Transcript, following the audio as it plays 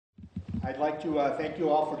I'd like to thank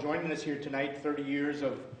you all for joining us here tonight. 30 years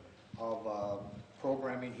of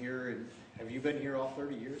programming here. And have you been here all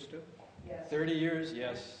 30 years too? Yes. 30 years,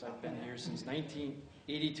 yes. I've been here since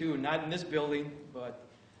 1982, not in this building, but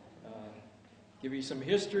give you some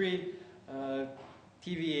history.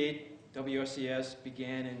 TV8 WSCS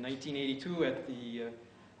began in 1982 at the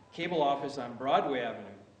cable office on Broadway Avenue.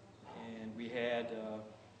 And we had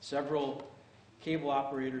several cable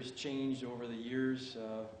operators changed over the years,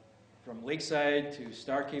 from Lakeside to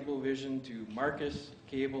Star Cablevision to Marcus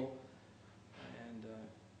Cable, and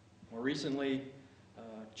more recently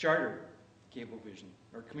Charter Cablevision,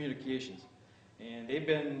 or Communications. And they've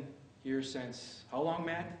been here since, how long,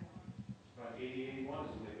 Matt? About 80, 81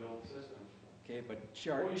 is when they built the system. Okay, but I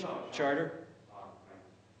Charter? don't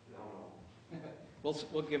know.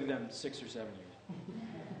 We'll give them 6 or 7 years.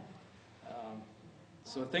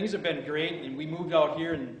 So things have been great, and we moved out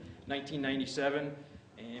here in 1997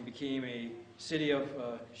 and became a City of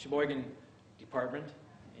Sheboygan department.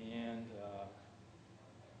 And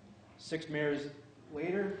 6 mayors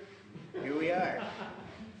later, Here we are.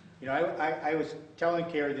 You know, I was telling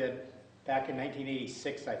Carrie that back in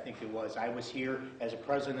 1986, I think it was, I was here as a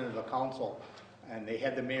president of the council, and they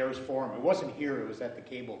had the mayor's forum. It wasn't here, it was at the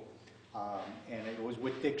cable. And it was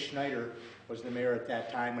with Dick Schneider, was the mayor at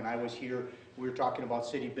that time, and I was here. We were talking about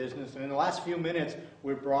city business, and in the last few minutes,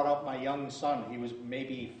 we brought up my young son. He was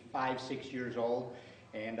maybe 5, 6 years old,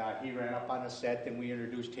 and he ran up on the set, and we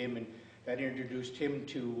introduced him, and that introduced him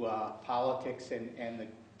to politics and the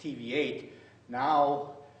TV8.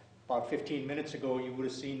 Now, about 15 minutes ago, you would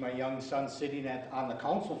have seen my young son sitting on the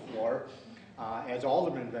council floor as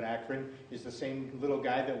Alderman Van Akron, is the same little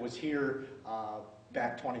guy that was here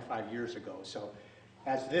back 25 years ago. So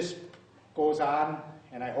as this goes on,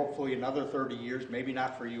 and I hopefully another 30 years, maybe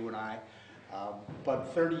not for you and I,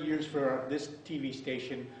 but 30 years for this TV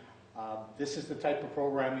station, this is the type of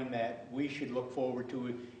programming that we should look forward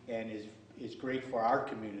to and is great for our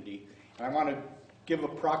community. And I want to give a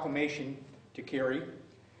proclamation to Carrie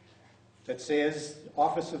that says,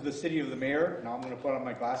 Office of the City of the Mayor. Now I'm going to put on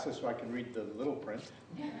my glasses so I can read the little print.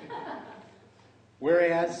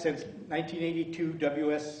 Whereas since 1982,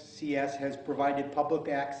 WSCS has provided public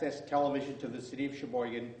access television to the City of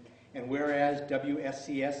Sheboygan, and whereas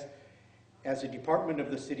WSCS, as a department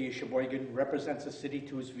of the City of Sheboygan, represents the city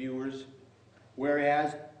to its viewers,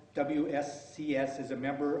 whereas WSCS is a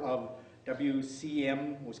member of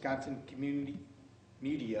WCM, Wisconsin Community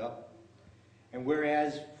Media, and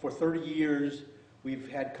whereas for 30 years we've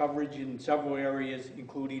had coverage in several areas,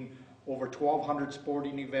 including over 1,200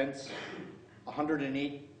 sporting events,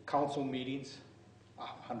 108 council meetings,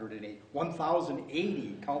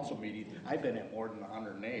 1,080 council meetings. I've been at more than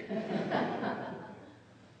 108.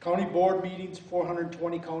 County board meetings,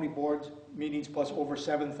 420 county boards meetings, plus over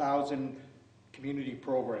 7,000 community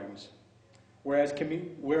programs. Whereas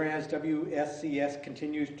WSCS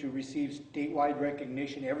continues to receive statewide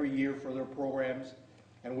recognition every year for their programs,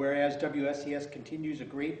 and whereas WSCS continues to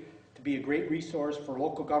be a great resource for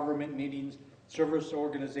local government meetings, service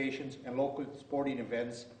organizations, and local sporting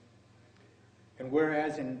events. And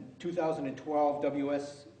whereas in 2012,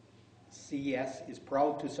 WSCS is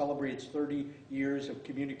proud to celebrate its 30 years of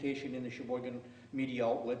communication in the Sheboygan media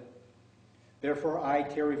outlet. Therefore, I,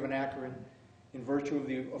 Terry Van Akron, in virtue of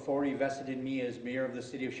the authority vested in me as Mayor of the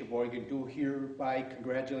City of Sheboygan, do hereby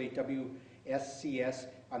congratulate WSCS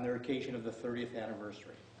on their occasion of the 30th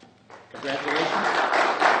anniversary. Congratulations.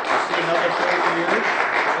 I'll see another 30 years.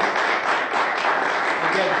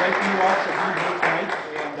 Again, thank you all for being here tonight,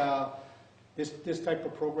 and this type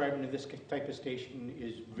of programming and this type of station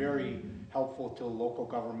is very helpful to local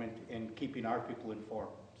government in keeping our people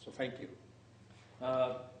informed. So thank you.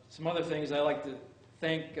 Some other things I like to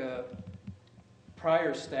thank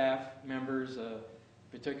prior staff members, in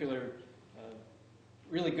particular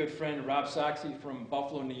really good friend Rob Soxy from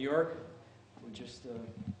Buffalo, New York, who just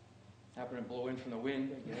happened to blow in from the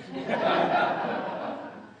wind, I guess.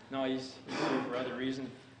 No, he's here for other reasons.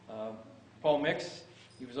 Paul Mix,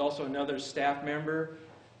 he was also another staff member.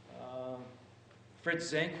 Fritz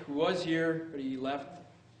Zink, who was here, but he left.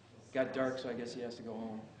 Got dark, so I guess he has to go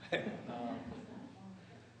home.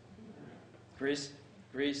 Grace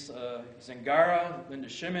Zangara, Linda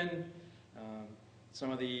Shimon,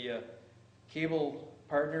 some of the cable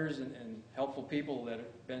partners and helpful people that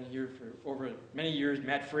have been here for over many years.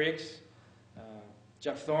 Matt Frakes,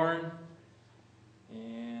 Jeff Thorne,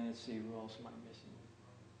 and let's see, who else am I missing?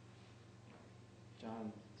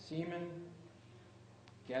 John Seaman,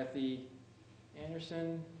 Kathy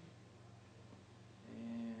Anderson,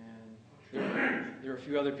 and there are a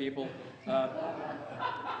few other people.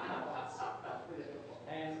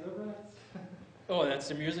 Oh, that's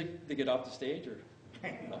the music to get off the stage, or?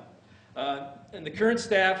 And the current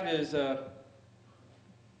staff is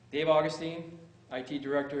Dave Augustine, IT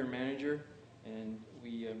Director and Manager, and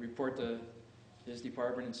we report to his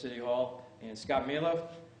department in City Hall, and Scott Mela,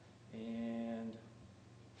 and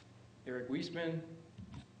Eric Wiesman,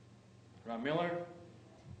 Ron Miller,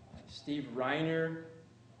 Steve Reiner,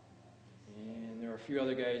 and there are a few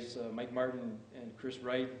other guys, Mike Martin and Chris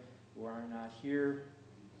Wright, who are not here,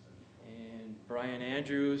 and Brian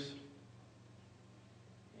Andrews,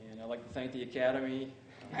 and I'd like to thank the Academy.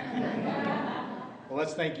 Well,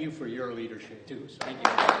 let's thank you for your leadership too. So. Thank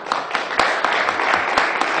you.